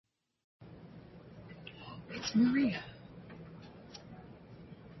It's Maria.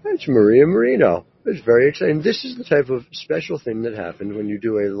 It's Maria Marino. It's very exciting. This is the type of special thing that happens when you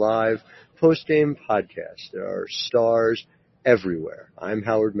do a live post-game podcast. There are stars everywhere. I'm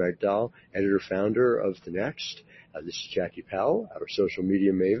Howard Megdal, editor-founder of The Next. This is Jackie Powell, our social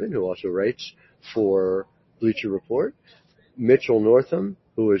media maven, who also writes for Bleacher Report. Mitchell Northam,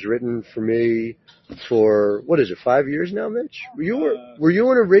 who has written for me for, 5 years now, Mitch? Were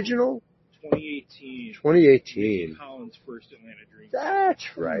you an original? 2018. Collins' first Atlanta Dream. That's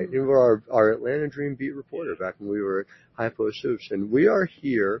right. You were our Atlanta Dream beat reporter back when we were at High Post Hoops. And we are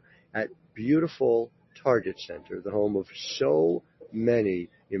here at beautiful Target Center, the home of so many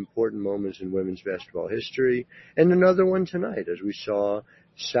important moments in women's basketball history. And another one tonight, as we saw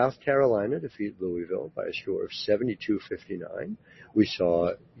South Carolina defeat Louisville by a score of 72-59. We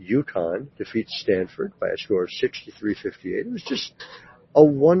saw UConn defeat Stanford by a score of 63-58. It was just a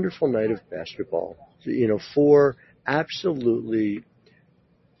wonderful night of basketball. Four absolutely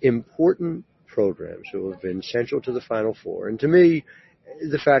important programs who have been central to the Final Four. And to me,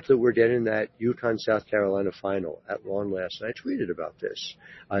 the fact that we're getting that UConn-South Carolina final at long last, and I tweeted about this,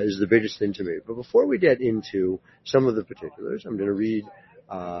 is the biggest thing to me. But before we get into some of the particulars, I'm going to read,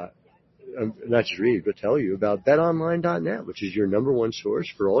 not just read, but tell you about BetOnline.net, which is your number one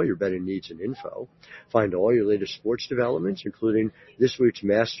source for all your betting needs and info. Find all your latest sports developments, including this week's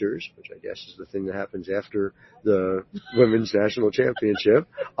Masters, which I guess is the thing that happens after the Women's National Championship,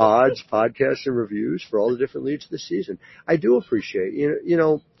 odds, podcasts, and reviews for all the different leagues this season. I do appreciate,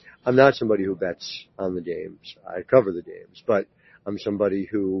 I'm not somebody who bets on the games. I cover the games, but I'm somebody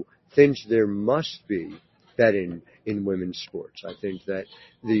who thinks there must be betting in women's sports. I think that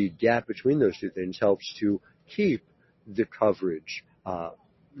the gap between those two things helps to keep the coverage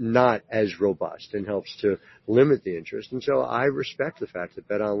not as robust and helps to limit the interest. And so I respect the fact that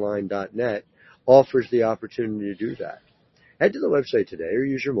BetOnline.net offers the opportunity to do that. Head to the website today or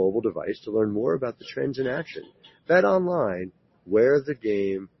use your mobile device to learn more about the trends in action. BetOnline, where the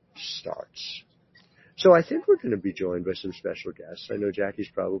game starts. So I think we're going to be joined by some special guests. I know Jackie's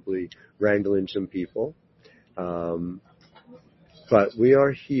probably wrangling some people. But we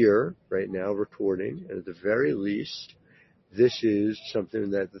are here right now recording, and at the very least, this is something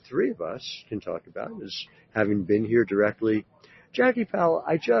that the three of us can talk about, as having been here directly. Jackie Powell,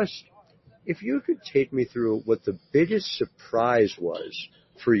 if you could take me through what the biggest surprise was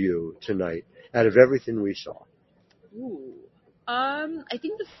for you tonight out of everything we saw. Ooh. I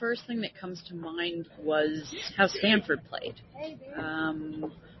think the first thing that comes to mind was how Stanford played.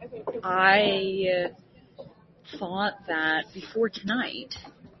 I thought that before tonight,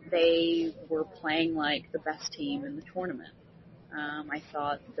 they were playing like the best team in the tournament. I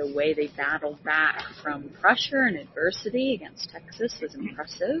thought the way they battled back from pressure and adversity against Texas was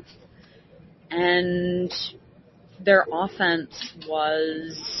impressive. And their offense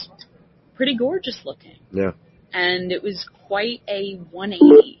was pretty gorgeous looking. Yeah. And it was quite a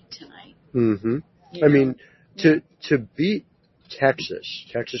 180 tonight. Mm-hmm. I mean, to beat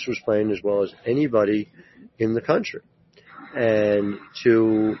Texas was playing as well as anybody in the country. And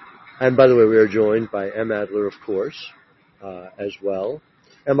by the way, we are joined by Em Adler, of course, as well.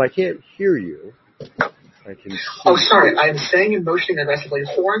 Em, I can't hear you. I can see. Oh, sorry. I'm saying and motioning aggressively.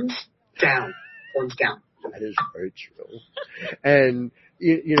 Horns down. Horns down. That is very true. And,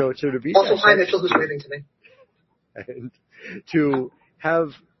 so to beat also, hi, Mitchell, who's waving to me. And to have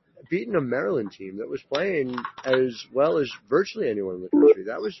beaten a Maryland team that was playing as well as virtually anyone in the country,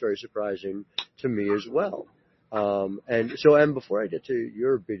 that was very surprising to me as well. And so, Em, before I get to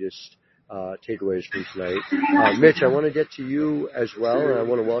your biggest takeaways from tonight, Mitch, I want to get to you as well, and I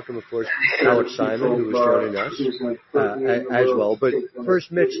want to welcome, of course, Alex Simon, who is joining us as well. But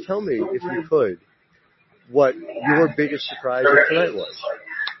first, Mitch, tell me, if you could, what your biggest surprise of tonight was.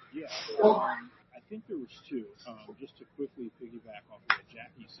 Yeah. I think there was two. Just to quickly piggyback off what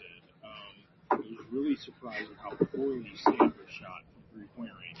Jackie said, I was really surprised at how poorly Stanford shot from three-point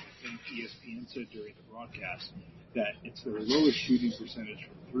range. I think ESPN said during the broadcast that it's their lowest shooting percentage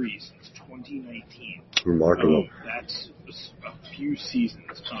from three since 2019. Remarkable. That's a few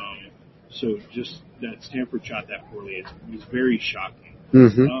seasons. So just that Stanford shot that poorly, it was very shocking.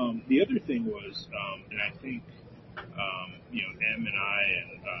 Mm-hmm. The other thing was, and I think, Em and I and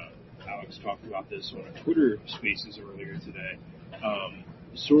Alex talked about this on our Twitter Spaces earlier today.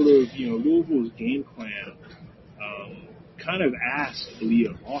 Louisville's game plan kind of asked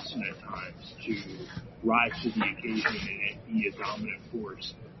Aaliyah Lawson at times to rise to the occasion and be a dominant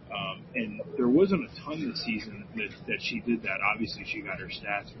force. And there wasn't a ton this season that she did that. Obviously, she got her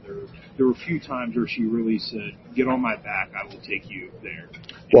stats. There were a few times where she really said, "Get on my back, I will take you there."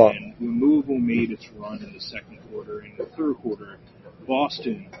 Well, and when Louisville made its run in the second quarter and the third quarter,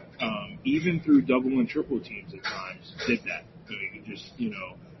 Boston, even through double and triple teams at times, did that. It just,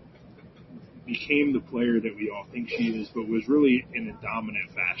 became the player that we all think she is, but was really in a dominant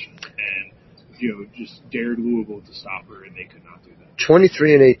fashion and, just dared Louisville to stop her, and they could not do that.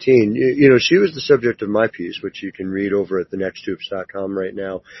 23 and 18. She was the subject of my piece, which you can read over at thenexthoops.com right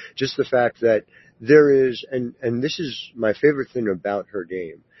now. Just the fact that there is, and this is my favorite thing about her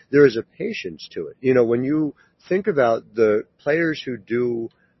game, there is a patience to it. When you think about the players who do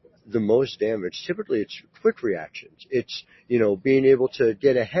the most damage, typically it's quick reactions. It's, being able to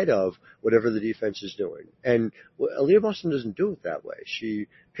get ahead of whatever the defense is doing. And Aaliyah Boston doesn't do it that way. She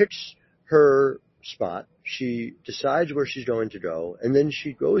picks her spot, she decides where she's going to go, and then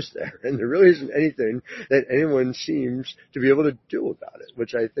she goes there. And there really isn't anything that anyone seems to be able to do about it,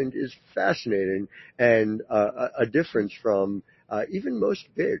 which I think is fascinating and a difference from even most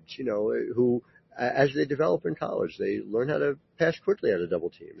bigs, who, as they develop in college, they learn how to pass quickly out of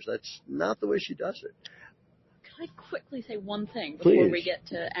double teams. That's not the way she does it. Can I quickly say one thing before Please. we get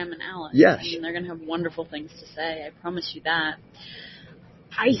to Em and Alex? Yes. I mean, they're going to have wonderful things to say. I promise you that.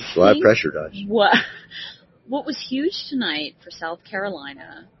 Well, that pressured us. What was huge tonight for South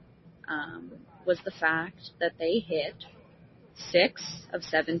Carolina was the fact that they hit 6 of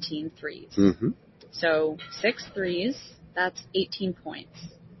 17 threes. Mm-hmm. So 6 threes, that's 18 points.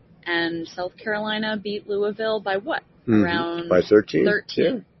 And South Carolina beat Louisville by what? Mm-hmm. Around by 13?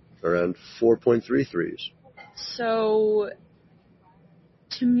 13. Yeah. Around 4.3 threes. So,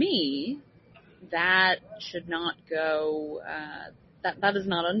 to me, that should not go, that is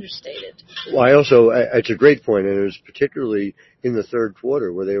not understated. Well, it's a great point, and it was particularly in the third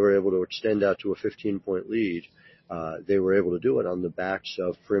quarter where they were able to extend out to a 15-point lead. They were able to do it on the backs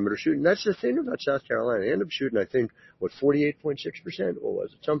of perimeter shooting. That's the thing about South Carolina. They ended up shooting, I think, 48.6%? What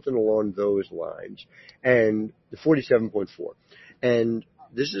was it? Something along those lines. And 47.4. And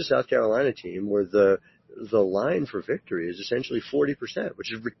this is a South Carolina team where the line for victory is essentially 40%,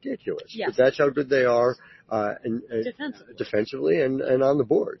 which is ridiculous. Yes. But that's how good they are Defensively and on the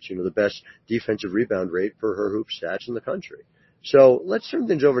boards. The best defensive rebound rate per her hoop stats in the country. So let's turn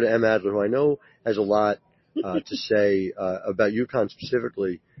things over to Em Adler, who I know has a lot to say about UConn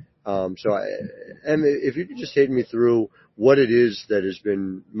specifically. Em, if you could just take me through what it is that has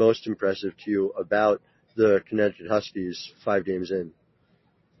been most impressive to you about the Connecticut Huskies 5 games in.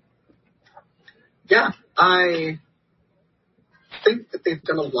 Yeah, I think that they've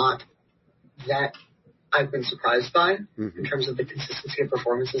done a lot that I've been surprised by in terms of the consistency of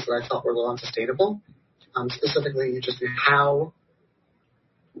performances that I thought were a little unsustainable. Specifically, just how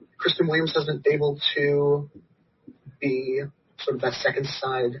Kristen Williams has been able to be sort of that second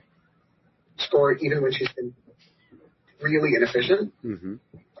side scorer even when she's been really inefficient,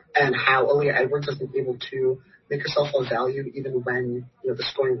 and how Aaliyah Edwards has been able to make herself of value even when the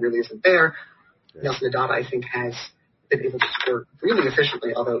scoring really isn't there. Yeah. Nelson Adada, I think, has been able to score really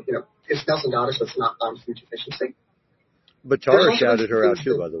efficiently, although, it's Nelson Adada, so it's not huge efficiency. But Tara shouted her out,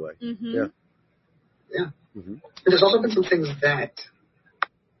 too, by the way. Yeah. And there's also been some things that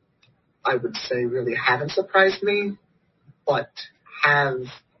I would say really haven't surprised me, but have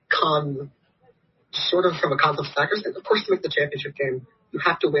come sort of from a conflict of factors. And, of course, to make the championship game, you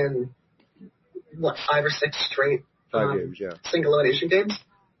have to win, 5 or 6 straight 5 games, single elimination games.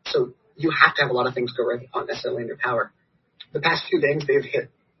 So you have to have a lot of things go right, not necessarily in your power. The past few games, they've hit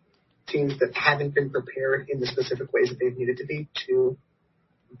teams that haven't been prepared in the specific ways that they've needed to be to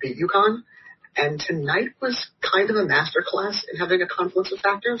beat UConn. And tonight was kind of a masterclass in having a confluence of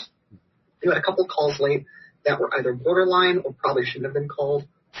factors. You had a couple calls late that were either borderline or probably shouldn't have been called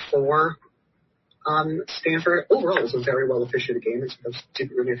for Stanford. Overall, it was a very well officiated game. It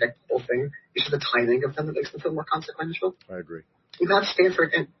didn't really affect the whole thing. It's just the timing of them that makes them feel more consequential. I agree. You have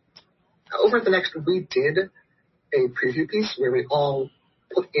Stanford, and over at the Next, we did a preview piece where we all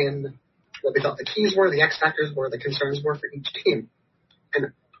put in what we thought the keys were, the X factors were, the concerns were for each team.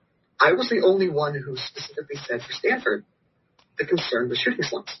 And I was the only one who specifically said for Stanford, the concern was shooting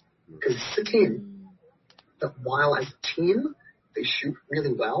slumps. Because it's a team that while as a team they shoot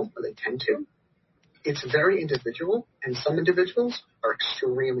really well, or they tend to, it's very individual, and some individuals are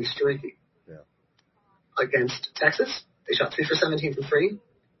extremely streaky. Yeah. Against Texas, they shot 3 for 17 from 3,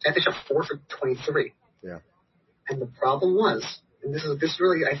 and they shot 4 for 23. Yeah. And the problem was, and this is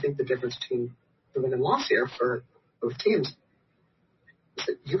really, I think, the difference between the win and loss here for both teams, is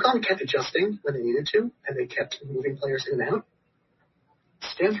that UConn kept adjusting when they needed to, and they kept moving players in and out.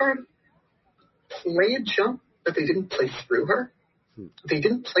 Stanford played jump, but they didn't play through her. They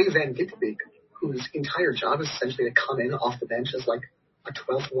didn't play Van Ginterbeek, whose entire job is essentially to come in off the bench as like a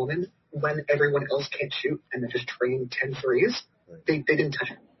 12th woman when everyone else can't shoot and they just train 10 threes, they didn't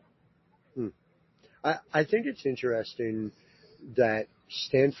touch it. I think it's interesting that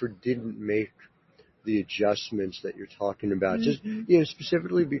Stanford didn't make the adjustments that you're talking about, just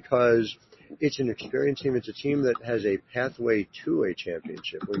specifically because it's an experienced team. It's a team that has a pathway to a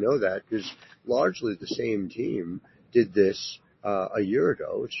championship. We know that because largely the same team did this a year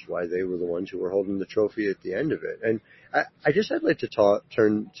ago, which is why they were the ones who were holding the trophy at the end of it. And I guess I'd like to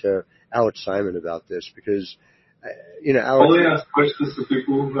turn to Alex Simon about this because, Alex. Only ask questions to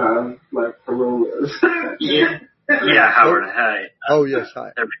people who have, parolas. Yeah, Howard, hi. Oh, yes,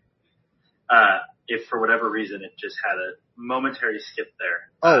 hi. If for whatever reason it just had a momentary skip there.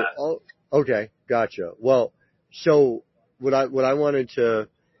 Okay, gotcha. Well, so what I wanted to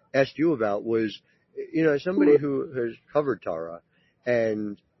ask you about was, as somebody who has covered Tara,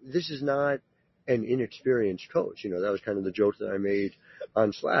 and this is not an inexperienced coach. That was kind of the joke that I made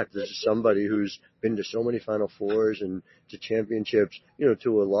on Slack. This is somebody who's been to so many Final Fours and to championships.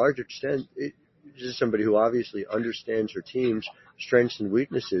 To a large extent, this is somebody who obviously understands her team's strengths and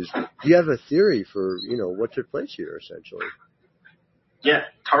weaknesses. Do you have a theory for, what took place here, essentially? Yeah,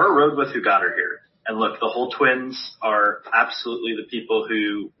 Tara rode with who got her here. And look, the whole twins are absolutely the people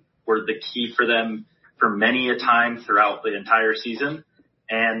who were the key for them for many a time throughout the entire season.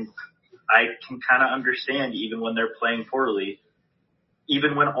 And I can kind of understand, even when they're playing poorly,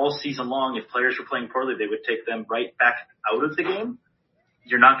 even when all season long, if players were playing poorly, they would take them right back out of the game.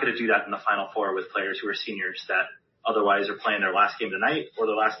 You're not going to do that in the Final Four with players who are seniors that otherwise are playing their last game tonight or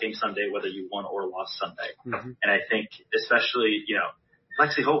their last game Sunday, whether you won or lost Sunday. Mm-hmm. And I think especially,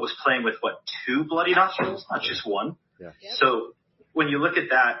 Lexi Holt was playing with, 2 bloody nostrils, not just one. Yeah. So when you look at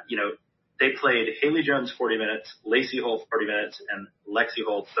that, they played Haley Jones 40 minutes, Lacey Holt 40 minutes, and Lexi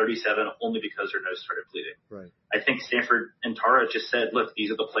Holt 37 only because her nose started bleeding. Right. I think Stanford and Tara just said, look,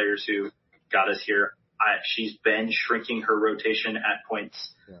 these are the players who got us here. She's been shrinking her rotation at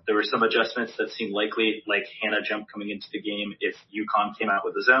points. Yeah. There were some adjustments that seemed likely, like Hannah Jump coming into the game if UConn came out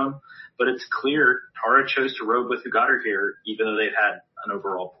with a zone. But it's clear Tara chose to rode with who got her here, even though they've had an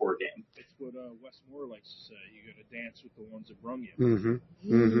overall poor game. It's what Wes Moore likes to say. You got to dance with the ones that brung you.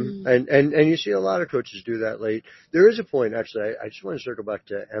 Mm-hmm. Mm-hmm. And you see a lot of coaches do that late. There is a point, actually, I just want to circle back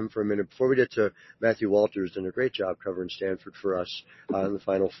to Em for a minute before we get to Matthew Walters, doing a great job covering Stanford for us in the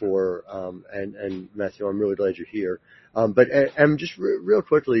Final Four. And Matthew, I'm really glad you're here. But Em, just real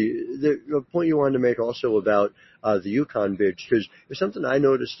quickly, the point you wanted to make also about the UConn bigs, because there's something I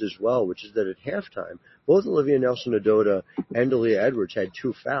noticed as well, which is that at halftime, both Olivia Nelson-Ododa and Aaliyah Edwards had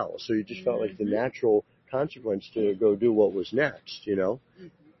 2 fouls. So you just felt like the natural consequence to go do what was next, Yeah.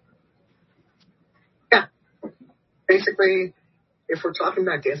 Basically, if we're talking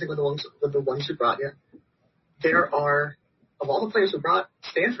about dancing with the ones who brought you, there are, of all the players who brought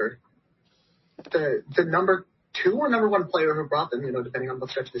Stanford, the number 2 or number 1 player who brought them, depending on what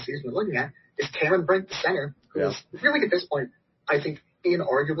stretch of the season we're looking at, is Cameron Brink, the center, who is really at this point, I think,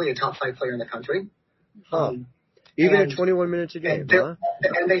 inarguably a top 5 player in the country. Even at 21 minutes a game,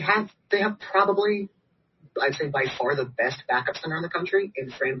 And they have probably, I'd say by far the best backup center in the country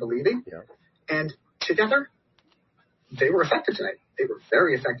in Fran Believy. Yeah. And together, they were effective tonight. They were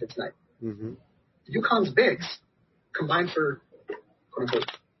very effective tonight. Mm-hmm. UConn's bigs combined for, quote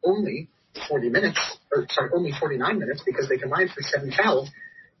unquote, only 49 minutes because they combined for 7 fouls.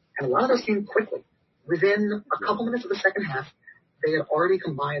 And a lot of those came quickly. Within a couple minutes of the second half, they had already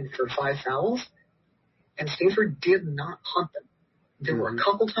combined for 5 fouls, and Stanford did not hunt them. There were a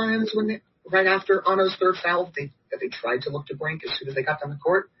couple times when right after Anno's 3rd foul, they tried to look to Brink as soon as they got down the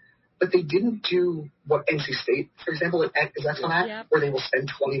court, but they didn't do what NC State, for example, is excellent at, where they will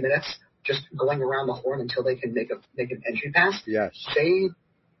spend 20 minutes just going around the horn until they can make an entry pass. Yes. They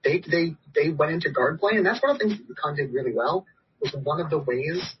went into guard play, and that's one of the things that UConn did really well. Was one of the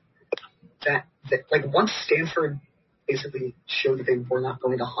ways that once Stanford basically showed that they were not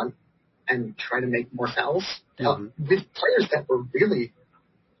going to hunt and try to make more fouls with players that were really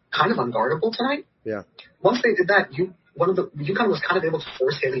kind of unguardable tonight. Yeah. Once they did that, UConn was kind of able to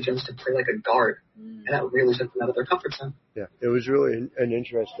force Haley Jones to play like a guard, and that really took them out of their comfort zone. Yeah, it was really an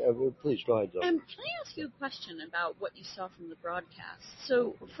interesting. Please go ahead, Zoe. Can I ask you a question about what you saw from the broadcast?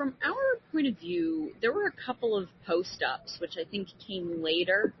 So, from our point of view, there were a couple of post-ups, which I think came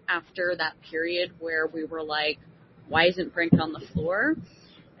later after that period where we were like, why isn't Brink on the floor?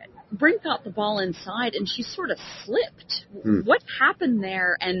 Brink got the ball inside, and she sort of slipped. What happened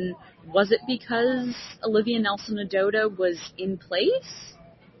there, and was it because Olivia Nelson-Ododa was in place?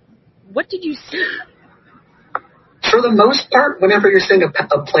 What did you see? For the most part, whenever you're seeing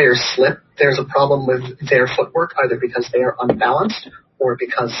a player slip, there's a problem with their footwork, either because they are unbalanced or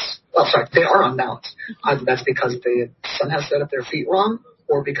because, they are unbalanced. Either that's because the son has set up their feet wrong,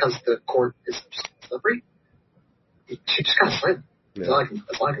 or because the court is just slippery. She just kind of slid. That's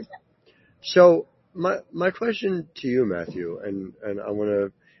all I can say. So my question to you, Matthew, and I want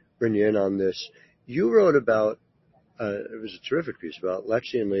to bring you in on this. You wrote about, it was a terrific piece about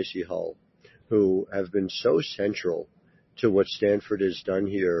Lexi and Lacey Hull, who have been so central to what Stanford has done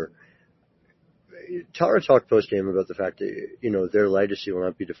here. Tara talked post-game about the fact that, their legacy will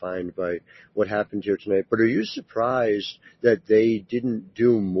not be defined by what happened here tonight. But are you surprised that they didn't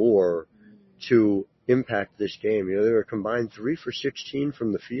do more to impact this game? They were combined 3 for 16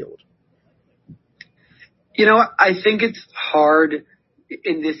 from the field. I think it's hard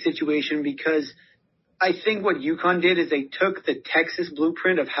in this situation because I think what UConn did is they took the Texas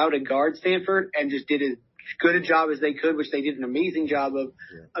blueprint of how to guard Stanford and just did as good a job as they could, which they did an amazing job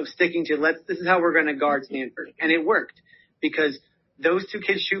of sticking to. This is how we're going to guard Stanford. And it worked because those two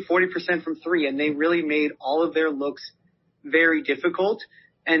kids shoot 40% from 3, and they really made all of their looks very difficult.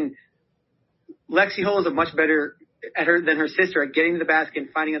 And Lexi Hull is a much better than her sister at getting to the basket and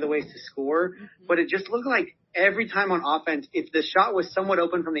finding other ways to score. But it just looked like every time on offense, if the shot was somewhat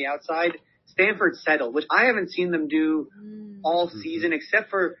open from the outside, Stanford settled, which I haven't seen them do all season, except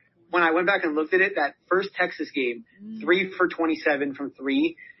for when I went back and looked at it, that first Texas game, 3 for 27 from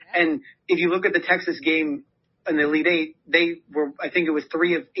 3. And if you look at the Texas game in the Elite Eight, they were, I think it was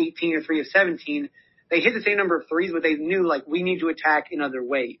 3 of 18 or 3 of 17. They hit the same number of threes, but they knew, we need to attack in other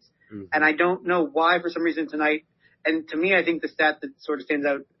ways. And I don't know why, for some reason tonight. And to me, I think the stat that sort of stands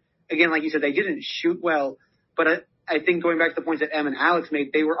out, again, like you said, they didn't shoot well, but I think going back to the points that Em and Alex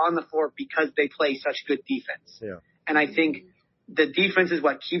made, they were on the floor because they play such good defense. Yeah. And I think the defense is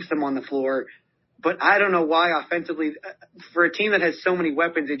what keeps them on the floor. But I don't know why offensively, for a team that has so many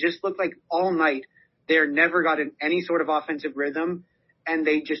weapons, it just looked like all night they never got in any sort of offensive rhythm, and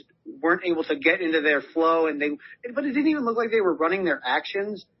they just weren't able to get into their flow. But it didn't even look like they were running their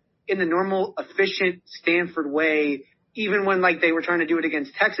actions in the normal, efficient Stanford way. Even when they were trying to do it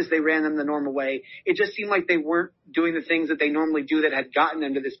against Texas, they ran them the normal way. It just seemed like they weren't doing the things that they normally do that had gotten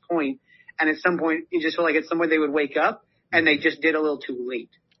them to this point. And at some point, it just felt like at some point they would wake up, and they just did a little too late.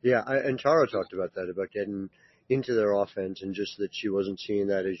 Yeah, and Tara talked about that, about getting into their offense and just that she wasn't seeing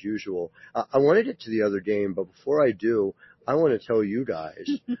that as usual. I want to get to the other game, but before I do, I want to tell you guys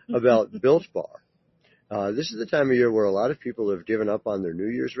about Built Bar. This is the time of year where a lot of people have given up on their New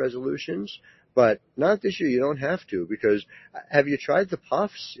Year's resolutions, but not this year. You don't have to, because have you tried the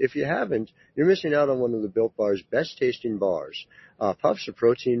Puffs? If you haven't, you're missing out on one of the Built Bar's best tasting bars. Puffs are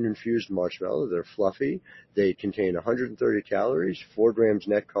protein-infused marshmallow. They're fluffy. They contain 130 calories, 4 grams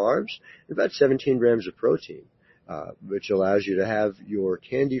net carbs, and about 17 grams of protein, which allows you to have your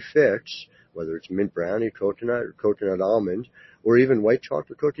candy fix, whether it's mint brownie, coconut, or coconut almond, or even white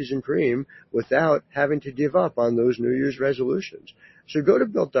chocolate cookies and cream, without having to give up on those New Year's resolutions. So go to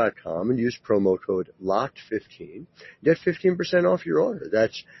Built.com and use promo code LOCKED15. Get 15% off your order.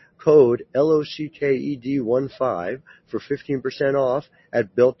 That's code LOCKED15 for 15% off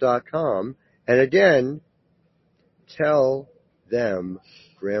at Built.com. And again, tell them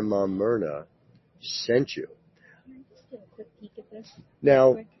Grandma Myrna sent you.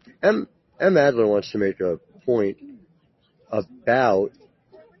 Now, M. Adler wants to make a point about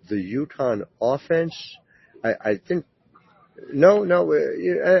the UConn offense. I think no.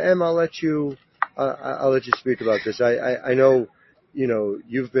 Em, I'll let you speak about this. I know,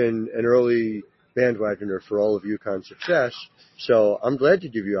 you've been an early bandwagoner for all of UConn's success, so I'm glad to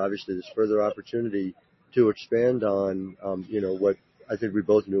give you obviously this further opportunity to expand on what I think we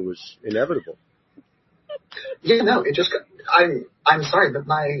both knew was inevitable. Yeah, no, I'm sorry, but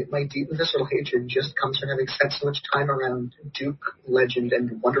my deep and visceral hatred just comes from having spent so much time around Duke legend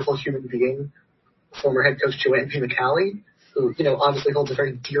and wonderful human being, former head coach Joanne P. McCallie, who, obviously holds a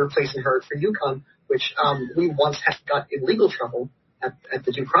very dear place in her heart for UConn, which we once got in legal trouble at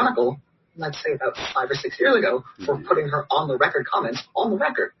the Duke Chronicle, let's say about 5 or 6 years ago, for putting her on the record comments on the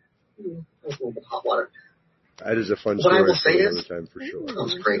record. That was a little bit hot water. That is a fun what story. I will say for is, another time, for sure. That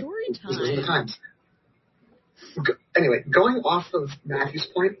was great. These are the times. Anyway, going off of Matthew's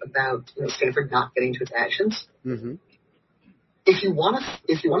point about Stanford not getting to its actions, if you want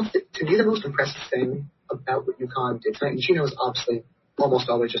to me, the most impressive thing about what UConn did tonight, and Gino is obviously almost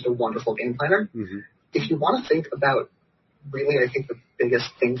always just a wonderful game planner. If you want to think about really, I think the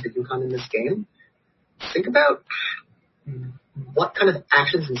biggest thing for UConn in this game, think about what kind of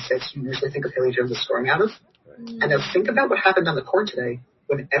actions and sets you usually think of Haley Jones as scoring out of, and now think about what happened on the court today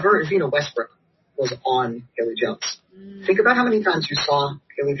whenever Evina Westbrook was on Haley Jones. Think about how many times you saw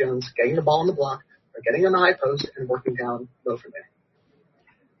Haley Jones getting the ball on the block or getting on the high post and working down low from there.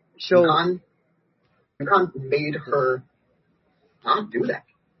 So UConn made her not do that.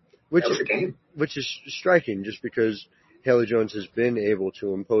 That was the game. Which is striking, just because Haley Jones has been able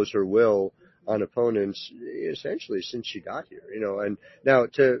to impose her will on opponents essentially since she got here. And now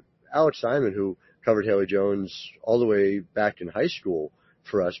to Alex Simon, who covered Haley Jones all the way back in high school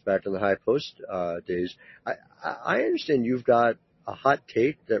for us, back in the High Post days. I understand you've got a hot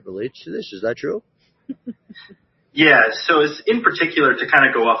take that relates to this. Is that true? Yeah. So in particular, to kind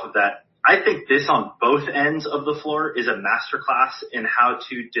of go off of that, I think this on both ends of the floor is a masterclass in how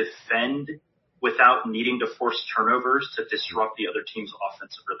to defend without needing to force turnovers to disrupt the other team's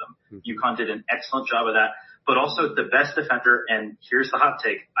offensive rhythm. UConn did an excellent job of that. But also the best defender, and here's the hot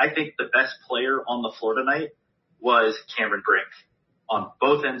take, I think the best player on the floor tonight was Cameron Brink on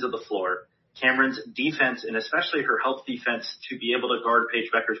both ends of the floor. Cameron's defense, and especially her help defense to be able to guard Paige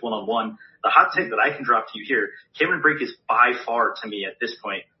Beckers one-on-one. The hot take that I can drop to you here, Cameron Brink is by far, to me at this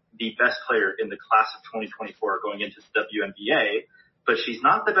point, the best player in the class of 2024 going into the WNBA, but she's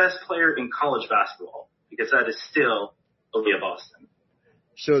not the best player in college basketball because that is still Aaliyah Boston.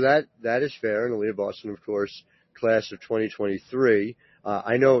 So that is fair, and Aaliyah Boston, of course, class of 2023.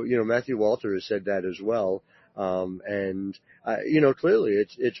 I know, Matthew Walter has said that as well. And clearly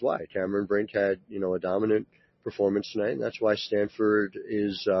it's why Cameron Brink had, a dominant performance tonight, and that's why Stanford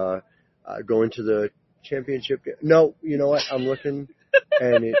is going to the championship game. No, you know what? I'm looking,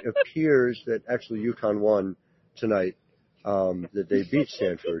 and it appears that actually UConn won tonight, that they beat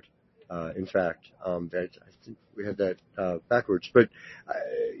Stanford. In fact, that I think we had that backwards. But,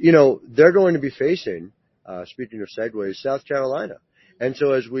 they're going to be facing, speaking of segues, South Carolina. And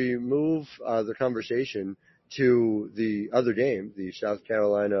so as we move the conversation to the other game, the South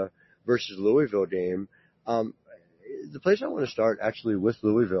Carolina versus Louisville game, the place I want to start actually with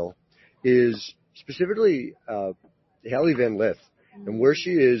Louisville is specifically Hailey Van Lith and where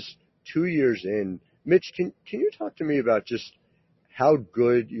she is 2 years in. Mitch, can you talk to me about just how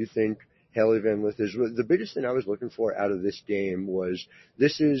good you think Hailey Van Lith is? The biggest thing I was looking for out of this game was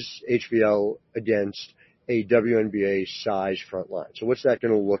this is HBL against a WNBA size front line. So what's that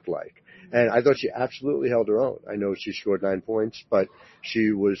going to look like? And I thought she absolutely held her own. I know she scored 9 points, but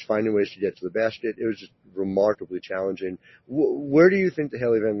she was finding ways to get to the basket. It was just remarkably challenging. Where do you think the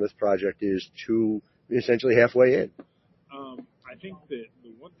Hailey Van Lith project is to essentially halfway in? I think that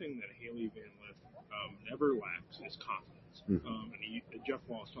the one thing that Hailey Van Lith never lacks is confidence. And Jeff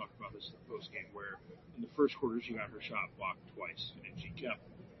Wallace talked about this in the postgame, where in the first quarter she got her shot blocked twice, and she kept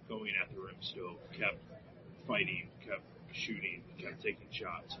going at the rim still, kept fighting, kept shooting, kept taking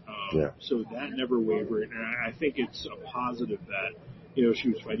shots. So that never wavered, and I think it's a positive that, she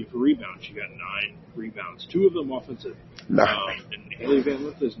was fighting for rebounds. She got 9 rebounds, 2 of them offensive. And Hailey Van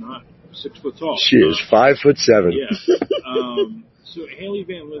Lith is not 6 foot tall. She is 5'7". Yeah. So Hailey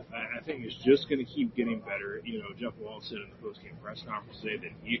Van Lith, I think, is just going to keep getting better. Jeff Wallace said in the post-game press conference today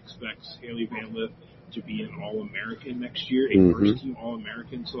that he expects Hailey Van Lith to be an All-American next year, a first-team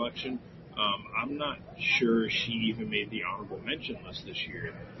All-American selection. I'm not sure she even made the honorable mention list this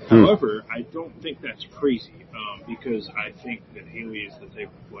year. However, I don't think that's crazy because I think that Hailey is the type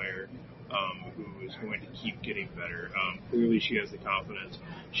of player who is going to keep getting better. Clearly, she has the confidence.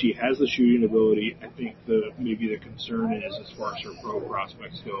 She has the shooting ability. I think maybe the concern is, as far as her pro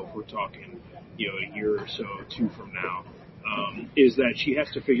prospects go, if we're talking, a year or so, 2 from now, is that she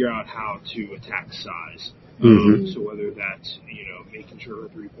has to figure out how to attack size. So whether that's, making sure her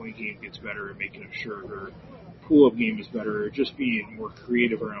three-point game gets better, or making sure her pull-up game is better, or just being more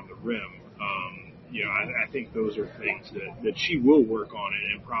creative around the rim, I think those are things that she will work on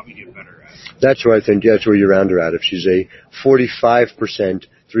and probably get better at. That's where I think that's where you round her out. If she's a 45%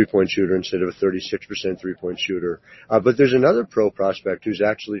 three-point shooter instead of a 36% three-point shooter. But there's another pro prospect who's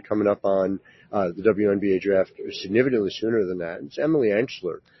actually coming up on the WNBA draft significantly sooner than that. It's Emily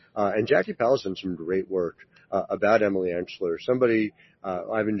Enschler. And Jackie Powell's done some great work about Emily Enschler, somebody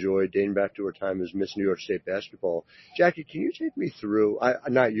I've enjoyed dating back to her time as Miss New York State basketball. Jackie, can you take me through,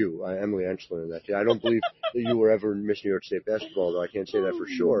 not you, Emily Enschler in that day. I don't believe that you were ever Miss New York State basketball, though I can't say that for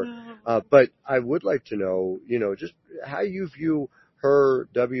sure. But I would like to know, just how you view her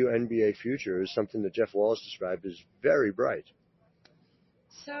WNBA future is something that Jeff Wallace described as very bright.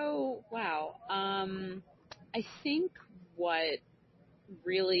 So, wow. I think what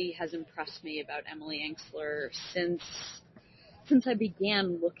really has impressed me about Emily Enschler since I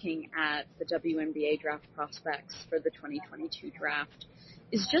began looking at the WNBA draft prospects for the 2022 draft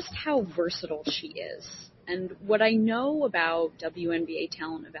is just how versatile she is. And what I know about WNBA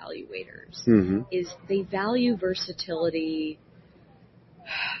talent evaluators is they value versatility,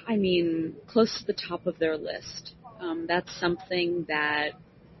 close to the top of their list. That's something that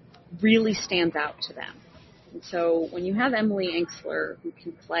really stands out to them. And so when you have Emily Engstler, who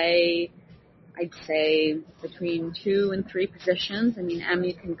can play, I'd say, between 2 and 3 positions. I mean, Em,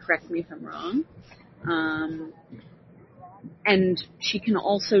 you can correct me if I'm wrong. And she can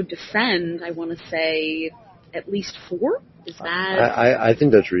also defend, I want to say, at least 4? Is that? I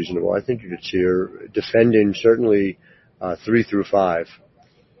think that's reasonable. I think you could see her defending certainly 3 through 5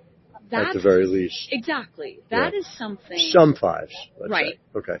 at the very least. Exactly. That is something. Some 5s. Right.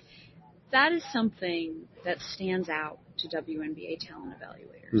 Say. Okay. That is something that stands out to WNBA talent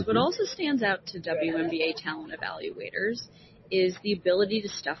evaluators. Mm-hmm. What also stands out to WNBA talent evaluators is the ability to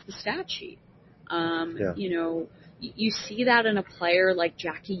stuff the stat sheet. You know, you see that in a player like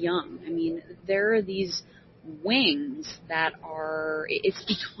Jackie Young. I mean, there are these wings that are, it's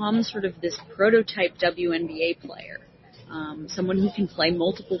become sort of this prototype WNBA player. Someone who can play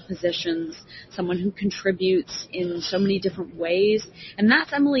multiple positions, someone who contributes in so many different ways, and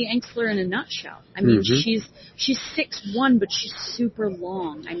that's Emily Engstler in a nutshell. I mean, she's 6'1", but she's super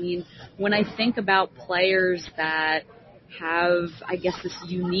long. I mean, when I think about players that have, I guess, this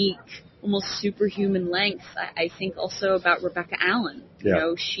unique, almost superhuman length, I think also about Rebecca Allen. You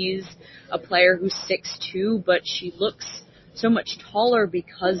know, she's a player who's 6'2", but she looks so much taller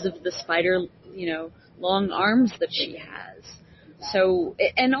because of the spider, you know, long arms that she has. So,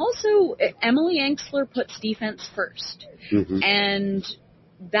 and also Emily Engstler puts defense first. And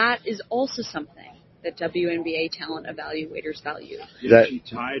that is also something that WNBA talent evaluators value. Yeah, she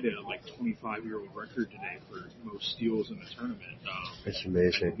tied a 25-year-old record today for most steals in the tournament. That's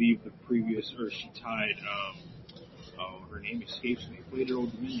amazing. I believe she tied, her name escapes me, played at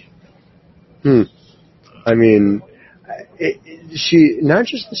Old Dominion. I mean, she, not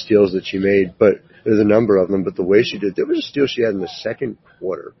just the steals that she made, but there's a number of them, but the way she did, there was a steal she had in the second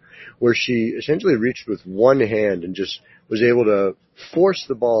quarter where she essentially reached with one hand and just was able to force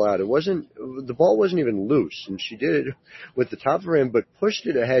the ball out. The ball wasn't even loose, and she did it with the top of her hand, but pushed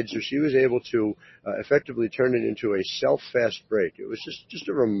it ahead, so she was able to effectively turn it into a self-fast break. It was just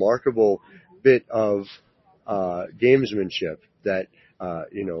a remarkable bit of gamesmanship that,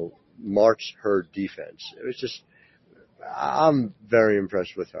 marks her defense. It was just, I'm very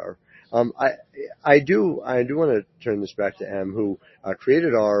impressed with her. I do want to turn this back to Em, who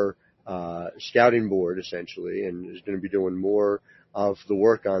created our scouting board essentially, and is going to be doing more of the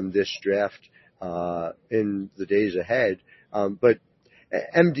work on this draft in the days ahead. But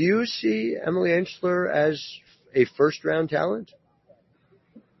Em, do you see Emily Engstler as a first-round talent?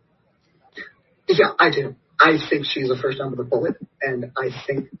 Yeah, I do. I think she's a first-round with a bullet, and I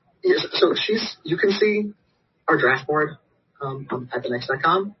think so. You can see our draft board at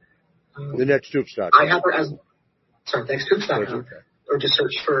thenext.com. The Next Hoops.com. I have her as NextHoops.com, okay. or just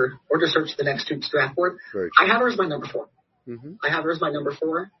search the Next Hoops draft board. I have her as my number 4. I have her as my number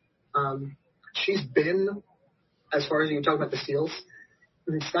 4. She's been, as far as you talk about the steals,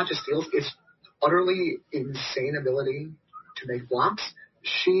 it's not just steals, it's utterly insane ability to make blocks.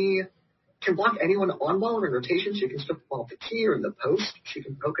 She can block anyone on ball or in rotation. She can strip the ball at the key or in the post. She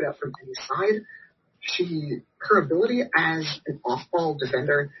can poke it out from any side. Her ability as an off-ball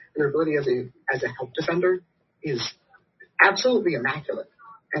defender and her ability as a help defender is absolutely immaculate.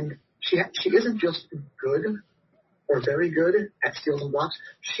 And she isn't just good or very good at steals and blocks.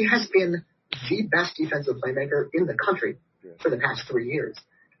 She has been the best defensive playmaker in the country for the past 3 years,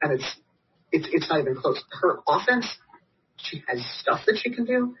 and it's not even close. Her offense, she has stuff that she can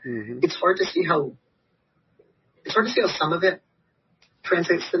do. It's hard to see how some of it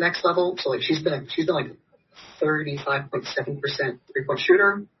translates to the next level. So she's been 35.7% 3-point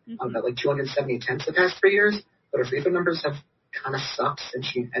shooter at 270 attempts the past 3 years, but her free throw numbers have kind of sucked since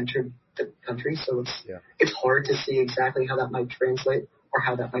she entered the country. So it's hard to see exactly how that might translate or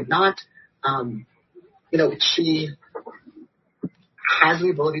how that might not. She has the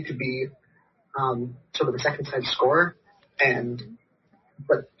ability to be sort of a second side scorer,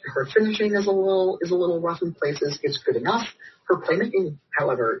 but her finishing is a little rough in places. It's good enough. Her playmaking,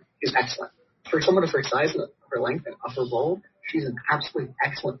 however, is excellent. For someone of her size and her length and of her role, she's an absolutely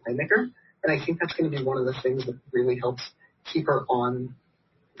excellent playmaker. And I think that's going to be one of the things that really helps keep her on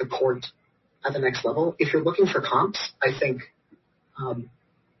the court at the next level. If you're looking for comps, I think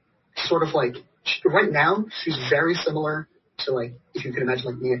right now, she's very similar to if you could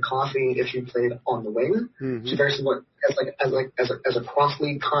imagine Mia Coffey if she played on the wing. She's very similar as a cross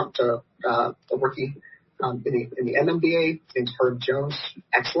league comp to a rookie in the NNBA. Named Herb Jones,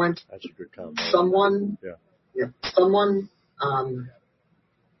 excellent. That's a good comp. Someone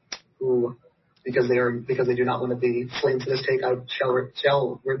who because they do not want to be flamed for this take, I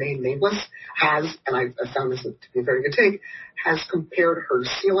shall remain nameless, has, and I found this to be a very good take, has compared her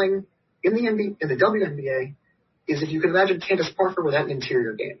ceiling in the WNBA is if you could imagine Candace Parker without an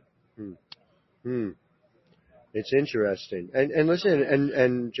interior game. It's interesting. And listen,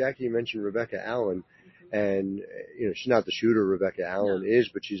 and Jackie mentioned Rebecca Allen, and she's not the shooter Rebecca Allen is,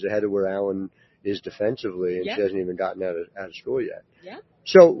 but she's ahead of where Allen is defensively, and she hasn't even gotten out of school yet. Yeah.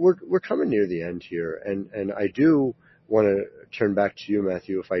 So we're coming near the end here, and I do want to turn back to you,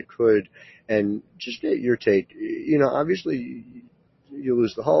 Matthew, if I could, and just get your take. Obviously you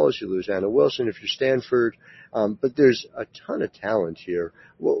lose the Hulls, you lose Anna Wilson if you're Stanford, but there's a ton of talent here.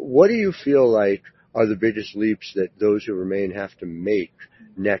 What do you feel like are the biggest leaps that those who remain have to make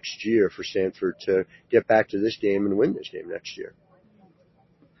next year for Stanford to get back to this game and win this game next year?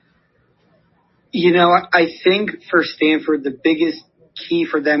 I think for Stanford, the biggest key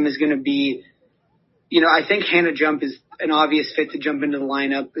for them is going to be, I think Hannah Jump is an obvious fit to jump into the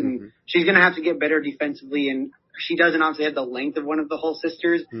lineup, and she's going to have to get better defensively, and she doesn't obviously have the length of one of the Hull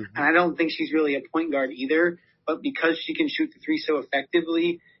sisters, and I don't think she's really a point guard either, but because she can shoot the three so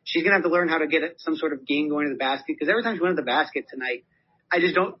effectively, she's going to have to learn how to get some sort of game going to the basket, because every time she went to the basket tonight, I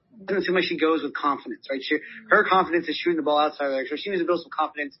don't seem like she goes with confidence, right? Her confidence is shooting the ball outside of there, so she needs to build some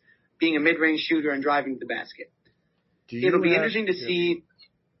confidence being a mid-range shooter and driving to the basket. It'll be interesting to see.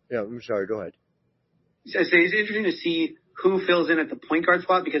 Yeah, I'm sorry, go ahead. So it's interesting to see who fills in at the point guard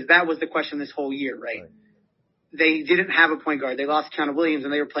spot, because that was the question this whole year, right? They didn't have a point guard. They lost Kiana Williams,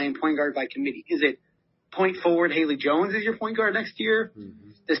 and they were playing point guard by committee. Is it point forward Haley Jones is your point guard next year?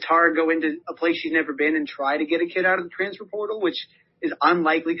 Does Tara go into a place she's never been and try to get a kid out of the transfer portal, which is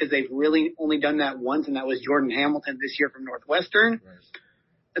unlikely because they've really only done that once, and that was Jordan Hamilton this year from Northwestern.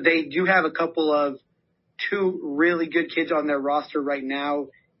 They do have a couple of two really good kids on their roster right now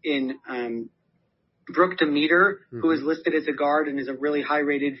in Brooke Demeter, who is listed as a guard and is a really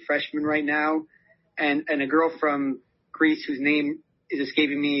high-rated freshman right now, and a girl from Greece whose name is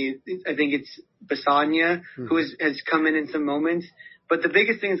escaping me. I think it's Basanya, who has come in some moments. But the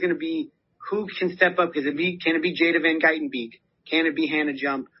biggest thing is going to be who can step up. Can it be Jada Van Geitenbeek? Can it be Hannah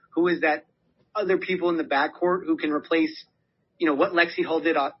Jump? Who is that other people in the backcourt who can replace what Lexi Hull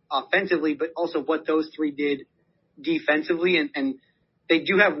did offensively, but also what those three did defensively. And they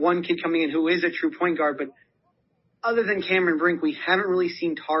do have one kid coming in who is a true point guard, but other than Cameron Brink, we haven't really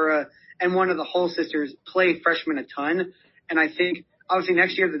seen Tara and one of the Hull sisters play freshmen a ton. And I think obviously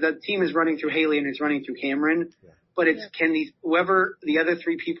next year the team is running through Haley and it's running through Cameron, but it's can whoever the other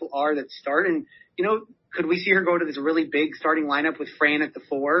three people are that start, and could we see her go to this really big starting lineup with Fran at the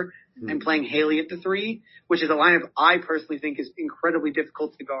 4 and playing Haley at the 3, which is a lineup I personally think is incredibly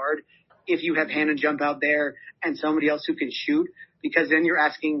difficult to guard if you have Hannah Jump out there and somebody else who can shoot, because then you're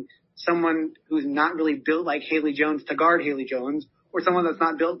asking someone who's not really built like Haley Jones to guard Haley Jones, or someone that's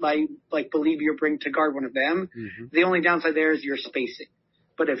not built like Believe or Brink to guard one of them. The only downside there is your spacing.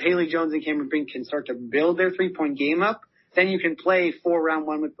 But if Haley Jones and Cameron Brink can start to build their three-point game up, then you can play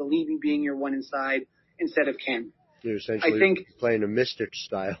 4-round-1 with Believe being your one inside instead of Cameron. You're essentially playing a Mystic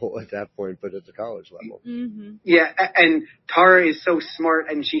style at that point, but at the college level. Yeah, and Tara is so smart,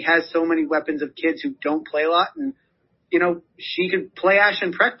 and she has so many weapons of kids who don't play a lot. And, she could play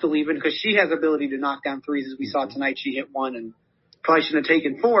Ashton Prechtel even, because she has ability to knock down threes. As we saw tonight, she hit one and probably shouldn't have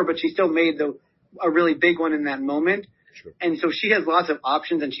taken 4, but she still made a really big one in that moment. Sure. And so she has lots of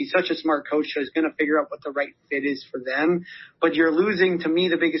options, and she's such a smart coach, so she's going to figure out what the right fit is for them. But you're losing, to me,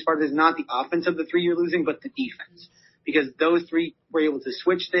 the biggest part is not the offense of the three you're losing, but the defense. Because those three were able to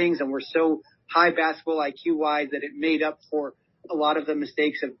switch things and were so high basketball IQ-wise that it made up for a lot of the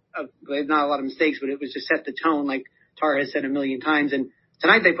mistakes not a lot of mistakes, but it was just set the tone, like Tara has said a million times. And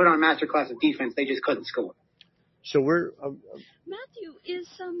tonight they put on a masterclass of defense. They just couldn't score. So we're Matthew, is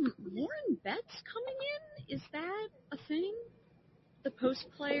Lauren Betts coming in? Is that a thing? The post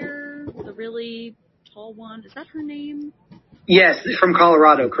player, the really tall one, is that her name? Yes, from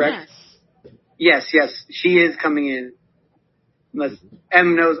Colorado, correct? Yes. Yes, she is coming in. Unless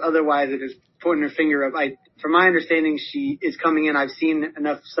M knows otherwise, it is pointing her finger up. From my understanding, she is coming in. I've seen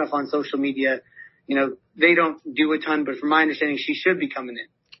enough stuff on social media. They don't do a ton, but from my understanding, she should be coming in.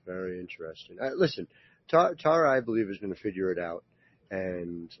 Very interesting. Listen, Tara, I believe, is going to figure it out.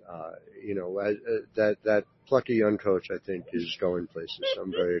 And, that plucky young coach, I think, is going places.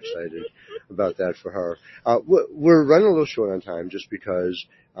 I'm very excited about that for her. We're running a little short on time just because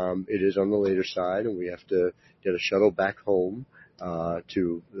it is on the later side, and we have to get a shuttle back home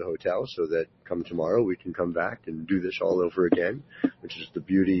to the hotel so that come tomorrow we can come back and do this all over again, which is the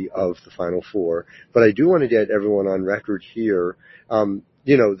beauty of the Final Four. But I do want to get everyone on record here.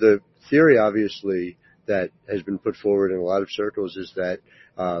 The theory, obviously, that has been put forward in a lot of circles is that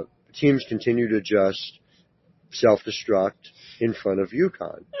teams continue to just self-destruct in front of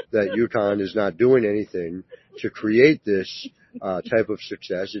UConn. That UConn is not doing anything to create this type of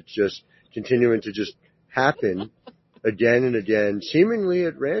success. It's just continuing to just happen again and again, seemingly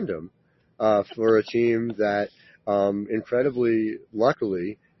at random, for a team that incredibly,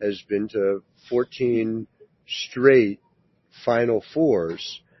 luckily, has been to 14 straight Final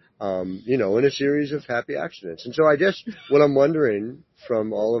Fours, in a series of happy accidents. And so I guess what I'm wondering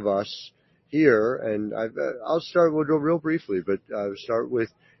from all of us here, and we'll go real briefly, but start with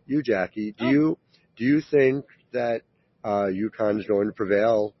you, Jackie. Do you think that UConn is going to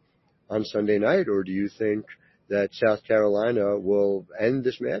prevail on Sunday night, or do you think that South Carolina will end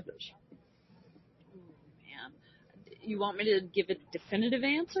this madness? Man, you want me to give a definitive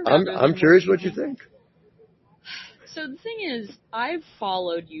answer? I'm curious what you think. So the thing is, I've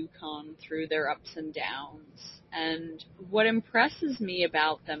followed UConn through their ups and downs, and what impresses me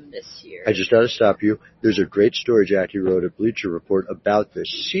about them this year... I just got to stop you. There's a great story Jackie wrote at Bleacher Report about this.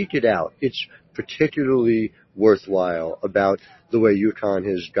 Seek it out. It's particularly worthwhile about the way UConn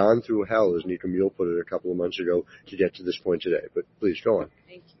has gone through hell, as Nika Mule put it a couple of months ago, to get to this point today. But please, go on.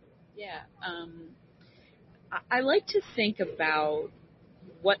 Thank you. Yeah. I like to think about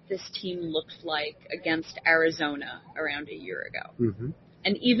what this team looked like against Arizona around a year ago. Mm-hmm.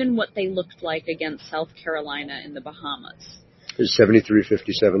 And even what they looked like against South Carolina in the Bahamas. His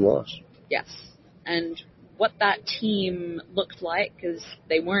 73-57 loss. Yes. And what that team looked like, because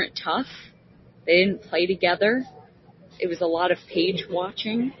they weren't tough. They didn't play together. It was a lot of page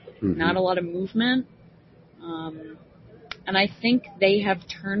watching, not a lot of movement. And I think they have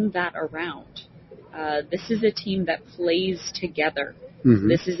turned that around. This is a team that plays together. Mm-hmm.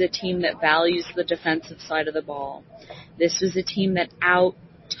 This is a team that values the defensive side of the ball. This is a team that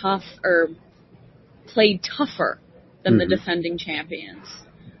played tougher than the defending champions.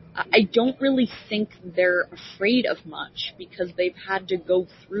 I don't really think they're afraid of much because they've had to go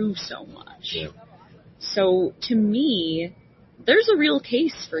through so much. Yeah. So to me, there's a real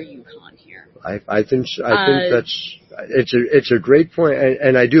case for UConn here. I think it's a great point,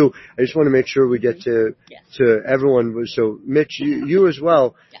 and I just want to make sure we get to everyone. So Mitch, you as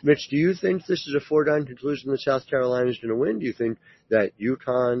well. Yes. Mitch, do you think this is a foregone conclusion that South Carolina is going to win? Do you think that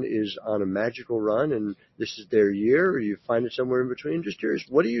UConn is on a magical run and this is their year, or you find it somewhere in between? Just curious,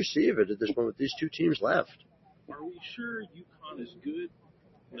 what do you see of it at this point with these two teams left? Are we sure UConn is good?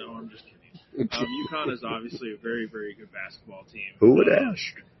 No, I'm just kidding. UConn is obviously a very, very good basketball team. Who would ask?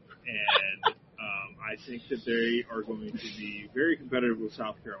 And I think that they are going to be very competitive with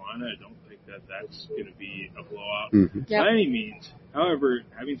South Carolina. I don't think that that's going to be a blowout by any means. However,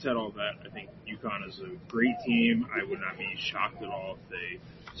 having said all that, I think UConn is a great team. I would not be shocked at all if they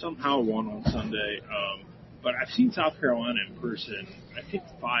somehow won on Sunday. But I've seen South Carolina in person, I think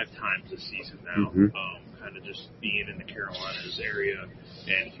 5 times this season now, kind of just being in the Carolinas area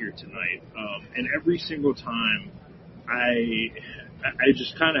and here tonight. And every single time I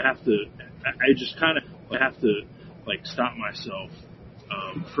just kind of have to like stop myself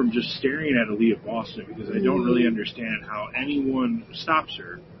from just staring at Aaliyah Boston, because I don't really understand how anyone stops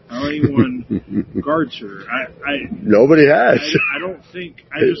her, how anyone guards her. Nobody has. I don't think.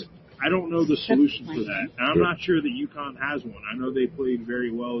 I don't know the solution for that. And I'm not sure that UConn has one. I know they played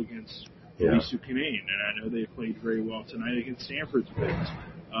very well against Alisu Kinane, and I know they played very well tonight against Stanford's Wings.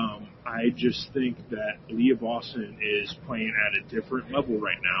 I just think that Aaliyah Boston is playing at a different level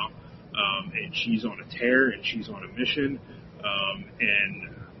right now, and she's on a tear, and she's on a mission, and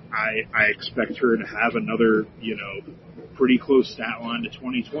I expect her to have another, pretty close stat line to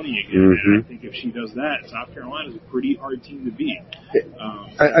 2020 again. And I think if she does that, South Carolina's a pretty hard team to beat.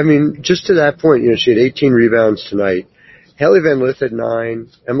 I mean, just to that point, she had 18 rebounds tonight. Haley Van Lith had 9,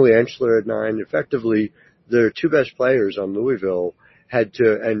 Emily Enchler had 9. Effectively, their 2 best players on Louisville had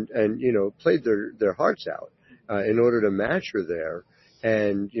to, and played their hearts out in order to match her there,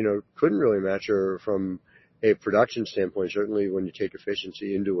 and couldn't really match her from a production standpoint, certainly when you take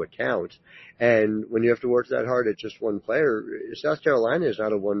efficiency into account. And when you have to work that hard at just one player, South Carolina is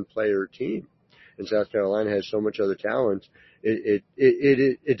not a one-player team, and South Carolina has so much other talent.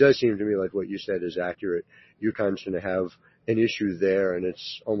 It does seem to me like what you said is accurate. UConn's going to have an issue there, and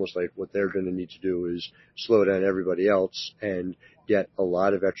it's almost like what they're going to need to do is slow down everybody else and get a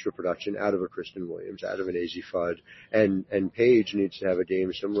lot of extra production out of a Kristen Williams, out of an Azzi Fudd, and Paige needs to have a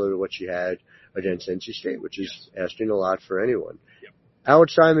game similar to what she had against NC State, which is asking a lot for anyone. Yep.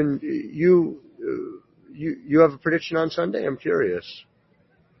 Alex Simon, you have a prediction on Sunday? I'm curious.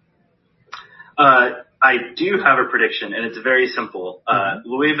 I do have a prediction, and it's very simple.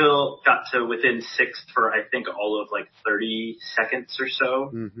 Louisville got to within 6 for, I think, all of like 30 seconds or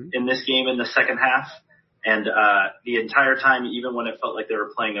so in this game in the second half. And the entire time, even when it felt like they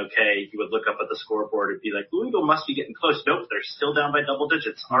were playing okay, you would look up at the scoreboard and be like, Louisville must be getting close. Nope, they're still down by double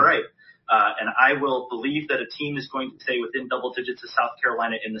digits. All right. And I will believe that a team is going to stay within double digits of South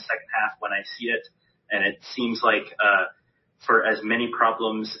Carolina in the second half when I see it. And it seems like for as many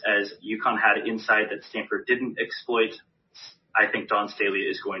problems as UConn had inside that Stanford didn't exploit, I think Dawn Staley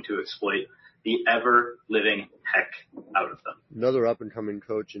is going to exploit the ever-living heck out of them. Another up-and-coming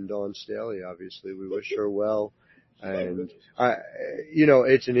coach in Dawn Staley, obviously. We wish her well. And,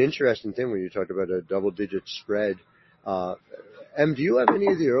 it's an interesting thing when you talk about a double-digit spread. Em, do you have any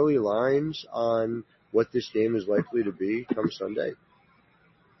of the early lines on what this game is likely to be come Sunday?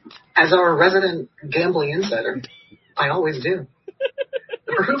 As our resident gambling insider, I always do.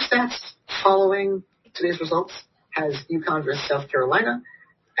 For Hoop Stats, following today's results, has UConn versus South Carolina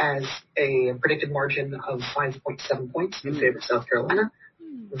as a predicted margin of 5.7 points in favor of South Carolina.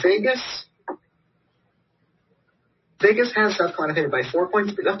 Vegas has South Carolina favored by 4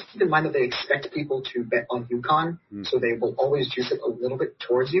 points, but you have to keep in mind that they expect people to bet on UConn, so they will always juice it a little bit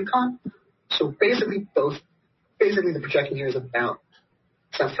towards UConn. So basically the projection here is about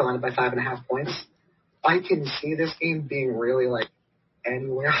South Carolina by 5.5 points. I can see this game being really like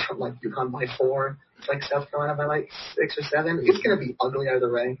anywhere from like UConn by 4 to like South Carolina by like 6 or 7. It's going to be ugly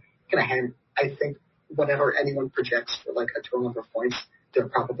either way. I think whatever anyone projects for like a total number of points, they're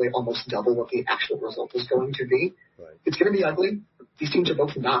probably almost double what the actual result is going to be. Right. It's going to be ugly. These teams are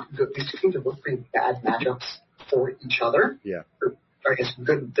both not good. These two teams are both pretty bad matchups for each other. Yeah. Or I guess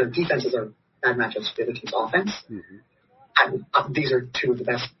good. Their defenses are bad matchups for the other team's offense. And these are two of the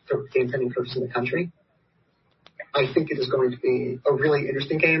best game-planning coaches in the country. I think it is going to be a really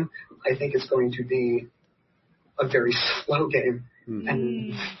interesting game. I think it's going to be a very slow game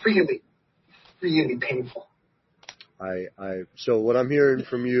and really, really painful. So what I'm hearing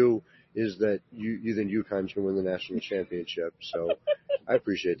from you is that you think UConn can win the national championship. So I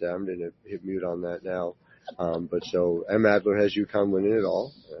appreciate that. I'm going to hit mute on that now. But so Em Adler has UConn winning it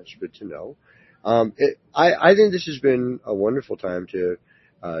all. That's good to know. I think this has been a wonderful time to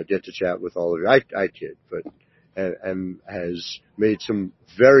get to chat with all of you. I kid, but Em has made some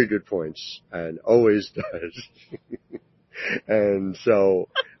very good points and always does. And so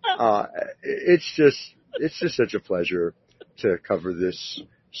it's just such a pleasure to cover this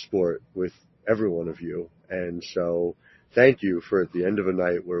sport with every one of you. And so thank you for at the end of a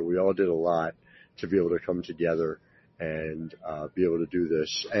night where we all did a lot to be able to come together and be able to do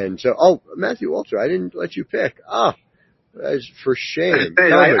this. And so, Matthew Walter, I didn't let you pick. That's for shame.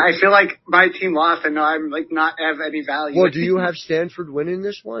 I feel like my team lost, and I'm like not have any value. Well, do you have Stanford winning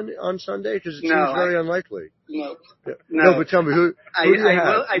this one on Sunday? Because it seems very unlikely. No, but tell me who do you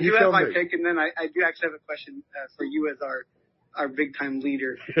have? I do have my pick, and then I do actually have a question for you as our big time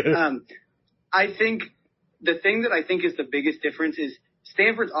leader. I think the thing that I think is the biggest difference is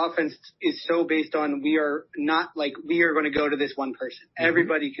Stanford's offense is so based on we are going to go to this one person.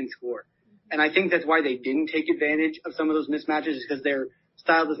 Everybody can score. And I think that's why they didn't take advantage of some of those mismatches is because their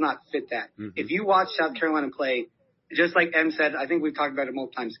style does not fit that. If you watch South Carolina play, just like Em said, I think we've talked about it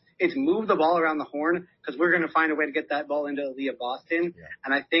multiple times, it's move the ball around the horn because we're going to find a way to get that ball into Aaliyah Boston. Yeah.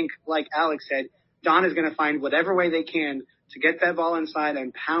 And I think, like Alex said, Dawn is going to find whatever way they can to get that ball inside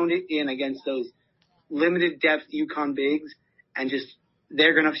and pound it in against those limited depth UConn bigs and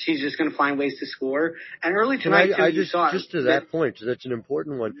she's just gonna find ways to score. And early tonight, just to that point, because that's an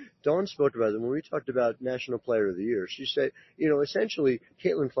important one. Dawn spoke about it when we talked about National Player of the Year. She said, essentially,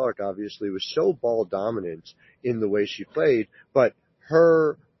 Caitlin Clark obviously was so ball dominant in the way she played, but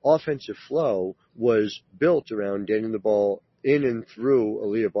her offensive flow was built around getting the ball in and through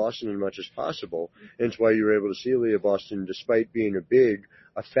Aaliyah Boston as much as possible. And it's why you were able to see Aaliyah Boston, despite being a big,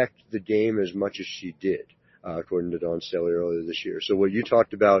 affect the game as much as she did. According to Dawn Staley earlier this year. So what you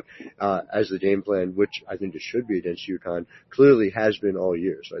talked about as the game plan, which I think it should be against UConn, clearly has been all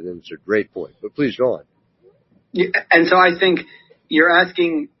year. So I think it's a great point. But please go on. Yeah, and so I think you're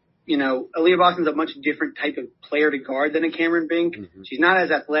asking, Aaliyah Boston's a much different type of player to guard than a Cameron Bink. She's not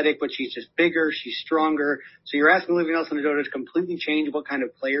as athletic, but she's just bigger. She's stronger. So you're asking Olivia Nelson-Ododa to completely change what kind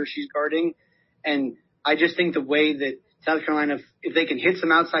of player she's guarding. And I just think the way that South Carolina, if they can hit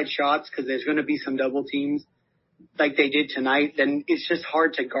some outside shots, because there's going to be some double teams like they did tonight, then it's just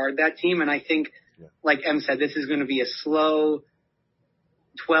hard to guard that team. And I think, like Em said, this is going to be a slow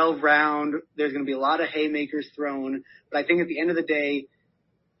 12 round. There's going to be a lot of haymakers thrown. But I think at the end of the day,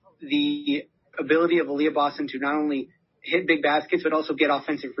 the ability of Aaliyah Boston to not only hit big baskets, but also get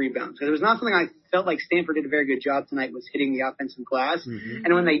offensive rebounds. So there was not something I felt like Stanford did a very good job tonight was hitting the offensive glass. Mm-hmm.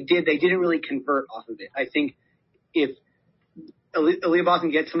 And when they didn't really convert off of it. I think if Aaliyah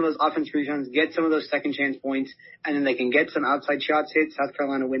Boston gets some of those offensive rebounds, get some of those second chance points, and then they can get some outside shots hit, South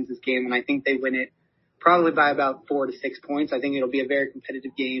Carolina wins this game. And I think they win it probably by about 4 to 6 points. I think it'll be a very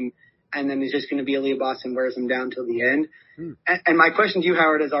competitive game. And then it's just going to be Aaliyah Boston wears them down till the end. And my question to you,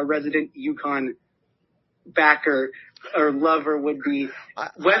 Howard, as our resident UConn backer or lover would be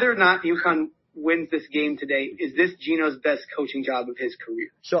whether or not UConn wins this game today, is this Gino's best coaching job of his career?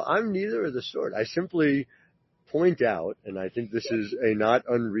 So I'm neither of the sort. I simply point out, and I think this is a not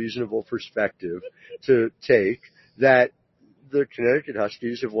unreasonable perspective to take, that the Connecticut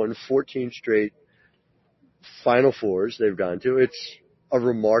Huskies have won 14 straight Final Fours they've gone to. It's a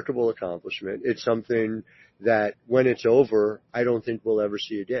remarkable accomplishment. It's something that when it's over, I don't think we'll ever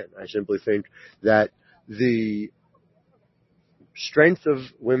see again. I simply think that the strength of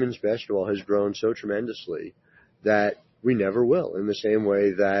women's basketball has grown so tremendously that we never will, in the same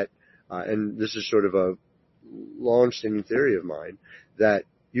way that, and this is sort of a long-standing theory of mine, that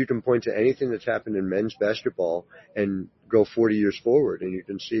you can point to anything that's happened in men's basketball and go 40 years forward, and you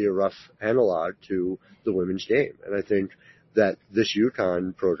can see a rough analog to the women's game. And I think that this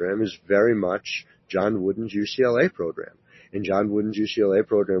UConn program is very much John Wooden's UCLA program. And John Wooden's UCLA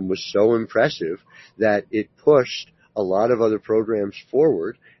program was so impressive that it pushed a lot of other programs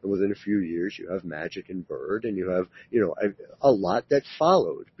forward. And within a few years, you have Magic and Bird, and you have, a lot that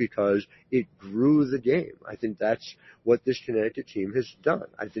followed because it grew the game. I think that's what this Connecticut team has done.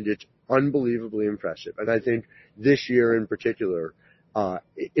 I think it's unbelievably impressive. And I think this year in particular,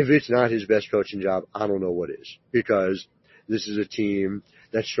 if it's not his best coaching job, I don't know what is, because this is a team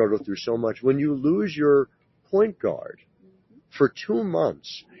that struggled through so much. When you lose your point guard for 2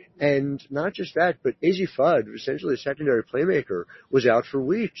 months, and not just that, but Azzi Fudd, essentially a secondary playmaker, was out for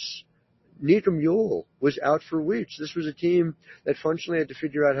weeks. Nika Mule was out for weeks. This was a team that functionally had to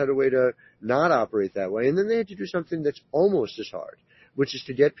figure out how to not operate that way. And then they had to do something that's almost as hard, which is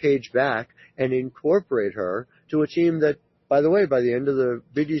to get Paige back and incorporate her to a team that, by the way, by the end of the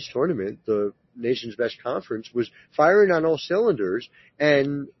Big East tournament, the nation's best conference, was firing on all cylinders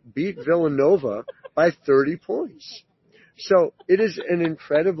and beat Villanova by 30 points. So it is an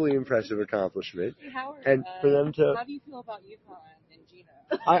incredibly impressive accomplishment. Hey, Howard, and for them to, how do you feel about UConn and Gino?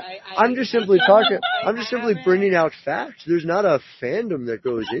 I'm just simply talking. I'm just simply bringing out facts. There's not a fandom that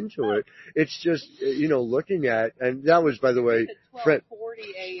goes into it. It's just looking at, and that was, by the way,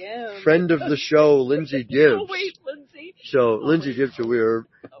 friend of the show, Lindsay Gibbs. Oh, wait, Lindsay. So Lindsay Gibbs, who we are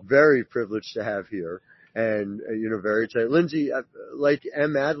very privileged to have here, and very excited. Lindsay, like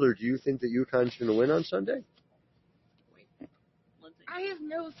M. Adler, do you think that UConn's going to win on Sunday? I have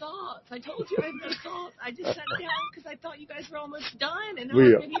no thoughts. I told you I have no thoughts. I just sat down because I thought you guys were almost done, and now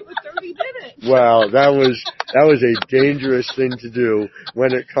I've been here for 30 minutes. Wow, that was a dangerous thing to do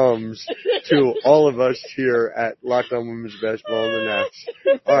when it comes to all of us here at Locked On Women's Basketball and the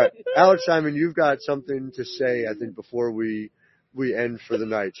Nets. All right, Alex Simon, you've got something to say, I think, before we end for the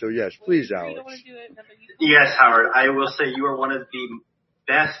night. So yes, please, Alex. Yes, Howard. I will say you are one of the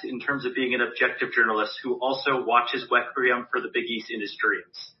best in terms of being an objective journalist who also watches Requiem for the Big East in his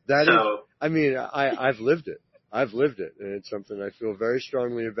dreams. I've lived it. And it's something I feel very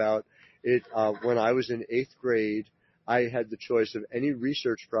strongly about. It, when I was in 8th grade, I had the choice of any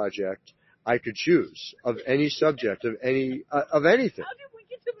research project I could choose, of any subject, of anything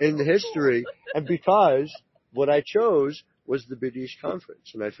in the history. And because what I chose was the Big East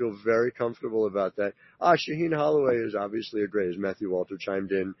Conference, and I feel very comfortable about that. Shaheen Holloway is obviously a great, as Matthew Walter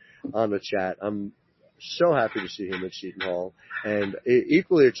chimed in on the chat. I'm so happy to see him at Seton Hall, and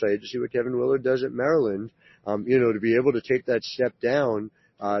equally excited to see what Kevin Willard does at Maryland. To be able to take that step down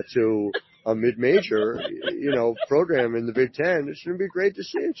to a mid-major, program in the Big Ten, it's going to be great to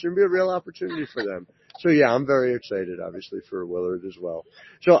see. It's going to be a real opportunity for them. So yeah, I'm very excited, obviously, for Willard as well.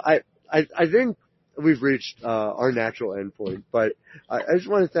 So I think we've reached our natural endpoint, but I just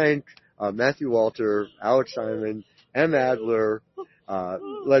want to thank Matthew Walter, Alex Simon, M. Adler,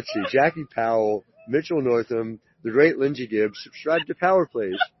 Jackie Powell, Mitchell Northam, the great Lindsay Gibbs. Subscribe to Power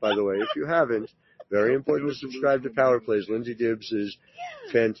Plays, by the way, if you haven't. Very important to subscribe to Power Plays. Lindsay Gibbs is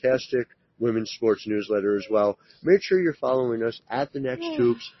fantastic women's sports newsletter as well. Make sure you're following us at the Next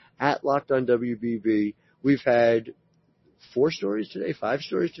Hoops, at Locked On WBB. We've had 5 stories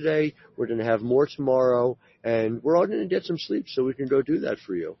today. We're going to have more tomorrow, and we're all going to get some sleep so we can go do that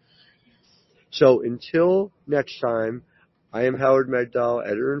for you. So until next time, I am Howard Megdal,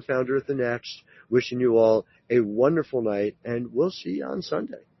 editor and founder of The Next, wishing you all a wonderful night, and we'll see you on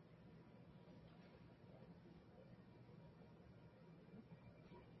Sunday.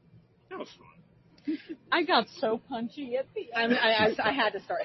 I got so punchy at the end. I had to start